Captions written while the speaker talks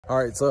All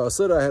right, so I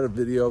said I had a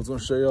video. I was gonna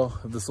show y'all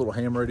this little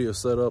ham radio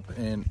setup,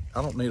 and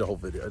I don't need a whole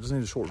video. I just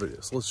need a short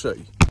video, so let's show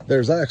you.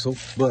 There's Axel,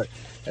 but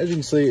as you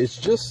can see, it's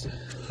just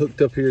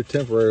hooked up here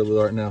temporarily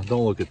right now.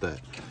 Don't look at that.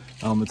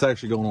 It's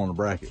actually going on a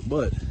bracket,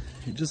 but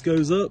it just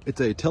goes up.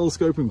 It's a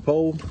telescoping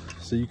pole,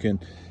 so you can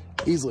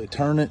easily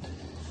turn it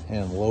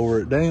and lower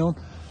it down.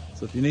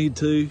 So if you need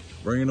to,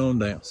 bring it on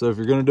down. So if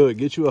you're gonna do it,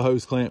 get you a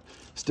hose clamp,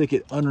 stick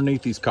it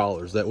underneath these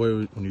collars. That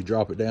way when you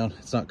drop it down,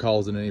 it's not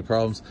causing any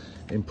problems.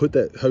 And put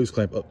that hose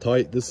clamp up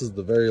tight. This is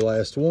the very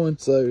last one,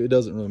 so it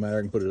doesn't really matter.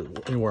 I can put it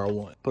anywhere I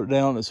want. Put it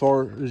down as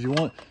far as you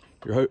want.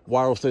 Your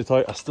wire will stay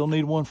tight. I still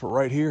need one for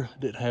right here.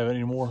 Didn't have it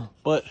anymore,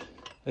 but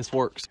this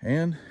works.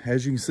 And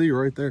as you can see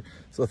right there,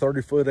 it's a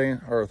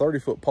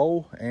 30-foot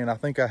pole, and I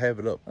think I have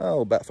it up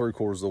about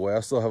 3/4 of the way.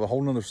 I still have a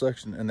whole nother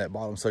section, and that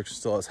bottom section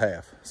still has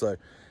half. So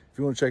if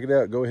you want to check it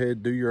out, go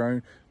ahead, do your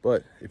own.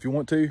 But if you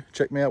want to,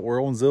 check me out.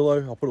 We're on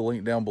Zillow. I'll put a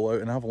link down below,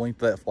 and I have a link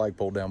to that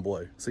flagpole down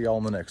below. See y'all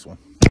on the next one.